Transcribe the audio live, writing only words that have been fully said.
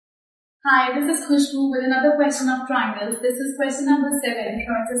Hi, this is Khushbu with another question of triangles. This is question number 7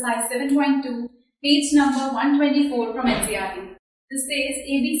 from exercise 7.2, page number 124 from NCERT. This says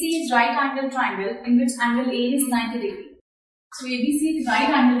ABC is right angle triangle in which angle A is 90 degree. So ABC एक right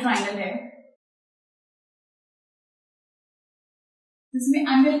angle triangle है जिसमें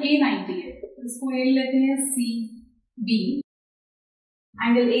angle A 90 है. इसको ले लेते हैं CB.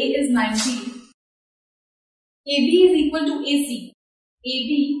 Angle A is 90. AB is equal to AC.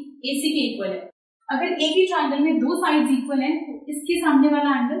 AB AC के equal है. अगर एक ही ट्रायंगल में दो साइड्स इक्वल हैं तो इसके सामने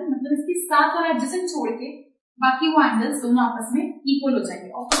वाला एंगल मतलब इसके साथ वाला एडजेसेंट छोड़ के बाकी वो एंगल्स दोनों आपस में इक्वल हो जाएंगे.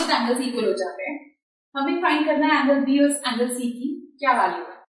 ऑपोजिट एंगल्स इक्वल हो जाते हैं. हमें फाइंड करना है एंगल बी और एंगल सी की क्या वैल्यू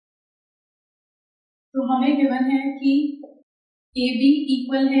है. तो हमें गिवन है कि ए बी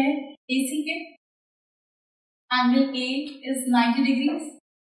इक्वल है ए सी के. Angle A is 90 degrees.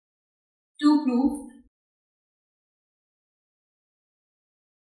 To prove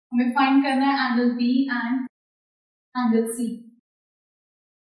हमें फाइंड करना है angle B and angle C.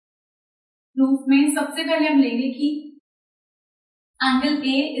 Proof में सबसे पहले हम लेंगे कि angle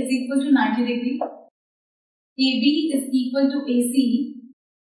A is equal to 90 degree. A B is equal to A C.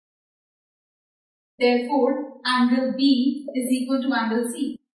 Therefore angle B is equal to angle C.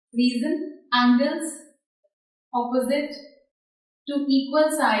 Reason angles opposite two equal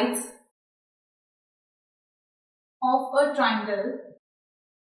sides of a triangle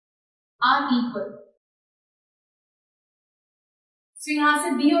are equal. सो यहां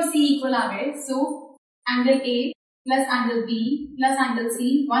से B और सी equal आ गए. So angle A plus angle B plus angle C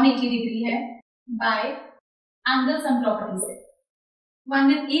 180 degree है bye angle sum property से.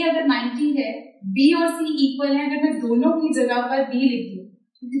 Angle A अगर 90 है, B और सी equal है. अगर मैं दोनों की जगह पर बी लिख दूं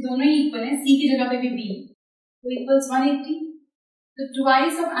क्योंकि दोनों ही इक्वल है, सी की जगह पे भी बी तो इक्वल्स 180. तो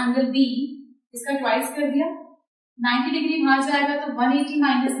ट्वाइस ऑफ एंगल बी इसका ट्वाइस कर दिया. 90 डिग्री बाहर जाएगा तो 180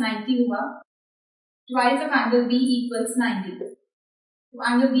 माइनस 90 हुआ. Twice of angle B equals 90. तो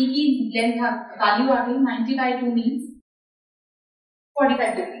एंगल बी की लेंथ वैल्यू आ गई 90 by 2 means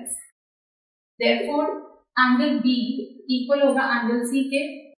 45 degree. Therefore angle B equal होगा एंगल सी के.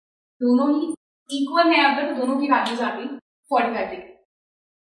 दोनों ही इक्वल है अगर तो दोनों की वैल्यूज आ गई 45 degree.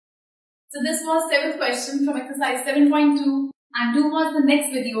 So this was 7th question from exercise 7.2 and do watch the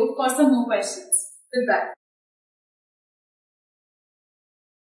next video for some more questions. Goodbye.